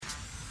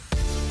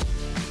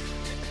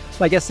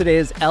My guest today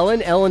is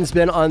Ellen. Ellen's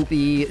been on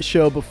the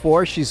show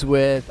before. She's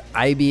with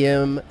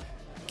IBM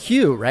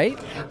Q, right?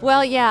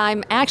 Well, yeah,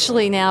 I'm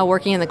actually now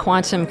working in the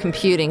quantum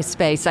computing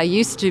space. I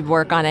used to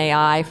work on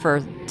AI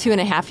for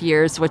 2.5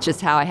 years, which is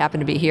how I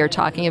happen to be here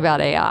talking about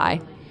AI.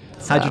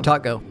 How'd your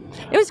talk go?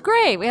 It was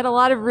great. We had a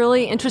lot of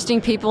really interesting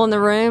people in the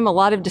room, a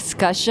lot of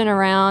discussion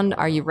around,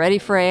 are you ready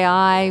for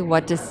AI?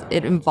 What does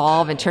it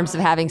involve in terms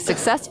of having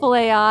successful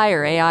AI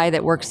or AI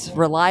that works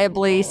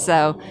reliably?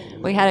 So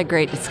we had a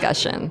great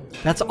discussion.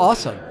 That's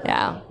awesome.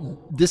 Yeah.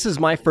 This is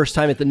my first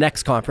time at the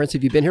Next conference.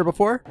 Have you been here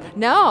before?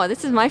 No,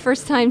 this is my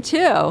first time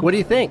too. What do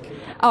you think?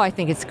 Oh, I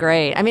think it's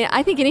great. I mean,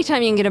 I think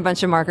anytime you can get a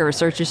bunch of market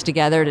researchers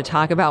together to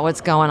talk about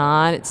what's going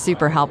on, it's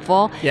super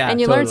helpful. Yeah, and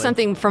you totally. learn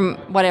something from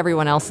what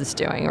everyone else is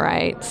doing,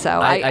 right?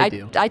 So I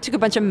do. I took a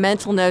bunch of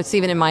mental notes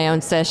even in my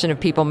own session of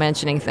people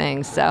mentioning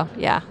things. So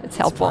yeah, it's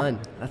helpful.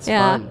 That's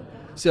fun.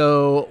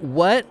 So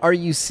what are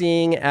you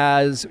seeing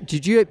as,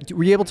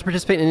 were you able to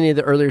participate in any of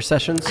the earlier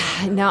sessions?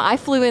 No, I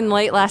flew in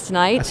late last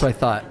night. That's what I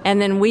thought.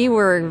 And then we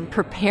were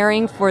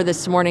preparing for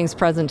this morning's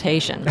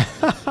presentation.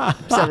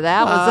 So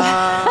that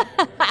was...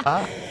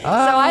 So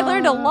I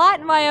learned a lot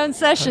in my own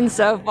session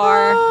so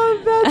far.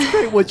 Oh, that's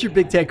great. What's your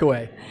big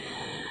takeaway?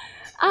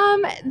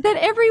 That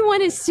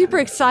everyone is super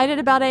excited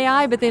about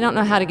AI, but they don't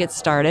know how to get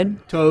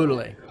started.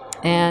 Totally.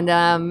 And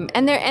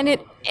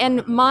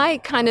my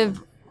kind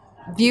of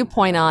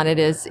viewpoint on it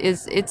is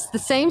it's the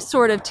same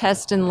sort of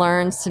test and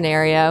learn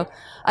scenario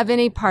of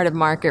any part of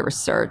market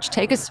research.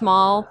 Take a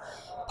small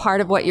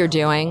part of what you're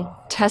doing,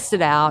 test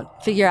it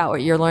out, figure out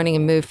what you're learning,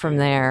 and move from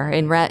there.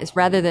 And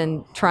rather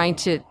than trying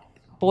to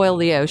boil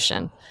the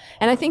ocean.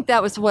 And I think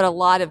that was what a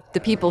lot of the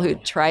people who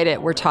tried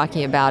it were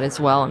talking about as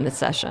well in the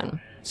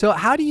session. So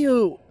how do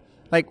you,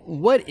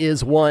 what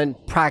is one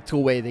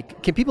practical way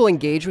that can people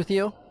engage with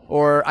you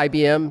or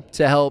IBM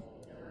to help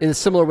in a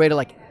similar way to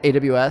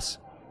AWS?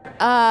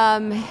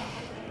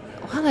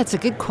 Well, that's a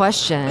good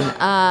question.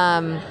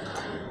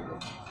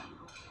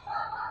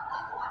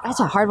 That's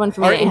a hard one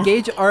for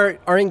me.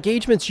 Our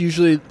engagements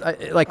usually,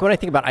 when I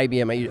think about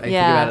IBM, I think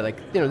about it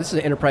this is an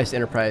enterprise to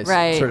enterprise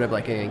sort of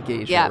like an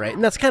engagement, right?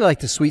 And that's kind of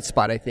like the sweet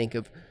spot, I think,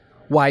 of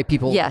why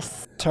people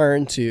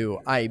turn to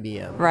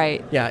IBM.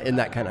 Right. Yeah, in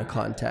that kind of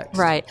context.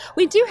 Right.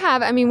 We do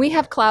have, we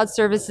have cloud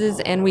services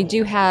and we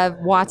do have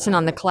Watson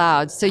on the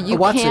cloud. So you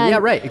Watson, can... yeah,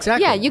 right,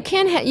 exactly. Yeah, you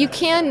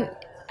can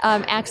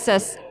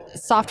access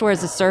software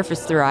as a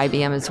service through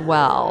IBM as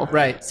well.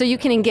 Right. So you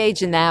can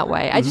engage in that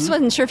way. I just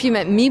wasn't sure if you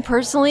meant me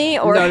personally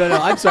or... No,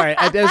 I'm sorry.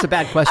 That was a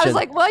bad question. I was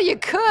like, well, you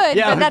could,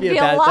 yeah, but that'd be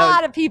a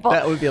lot of people.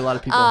 That would be a lot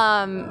of people.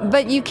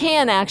 But you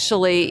can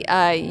actually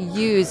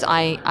use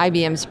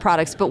IBM's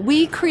products, but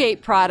we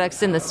create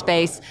products in the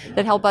space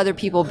that help other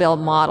people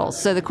build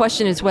models. So the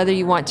question is whether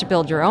you want to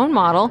build your own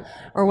model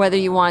or whether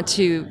you want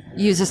to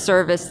use a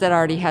service that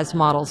already has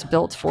models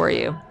built for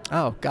you.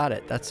 Oh, got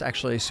it. That's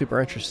actually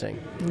super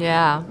interesting.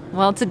 Yeah.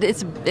 Well,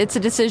 it's a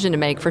decision to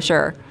make for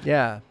sure.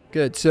 Yeah.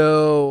 Good.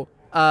 So,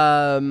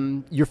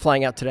 you're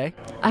flying out today?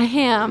 I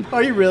am.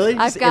 Are you really?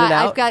 I've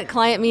got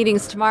client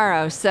meetings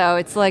tomorrow, so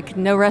it's like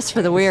no rest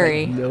for the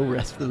weary. It's like no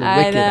rest for the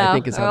wicked, I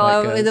think is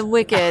how that goes. The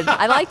wicked.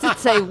 I like to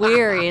say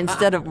weary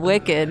instead of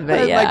wicked,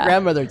 but yeah. My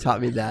grandmother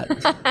taught me that.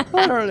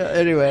 I don't know.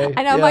 Anyway.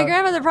 I know, my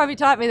grandmother probably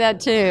taught me that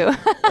too.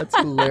 That's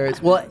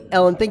hilarious. Well,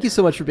 Ellen, thank you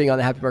so much for being on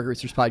the Happy Market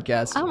Research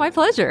Podcast. Oh, my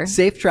pleasure.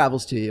 Safe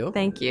travels to you.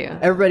 Thank you.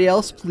 Everybody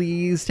else,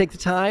 please take the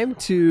time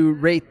to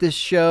rate this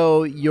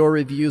show. Your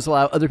reviews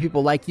allow other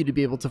people like you to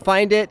be able to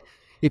find it.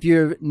 If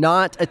you're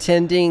not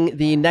attending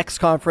the Next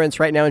conference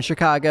right now in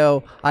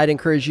Chicago, I'd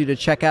encourage you to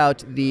check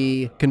out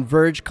the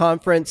Converge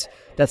conference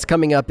that's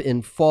coming up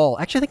in fall.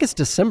 Actually, I think it's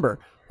December,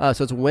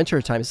 so it's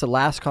winter time. It's the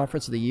last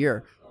conference of the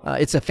year.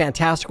 It's a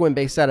fantastic one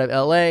based out of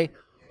LA.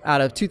 Out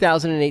of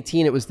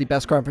 2018, it was the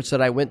best conference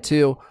that I went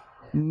to.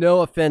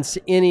 No offense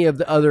to any of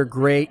the other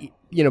great,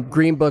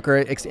 Green Book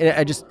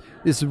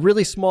this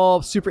really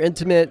small, super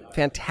intimate,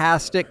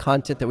 fantastic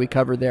content that we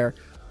cover there.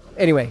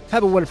 Anyway,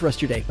 have a wonderful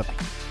rest of your day. Bye-bye.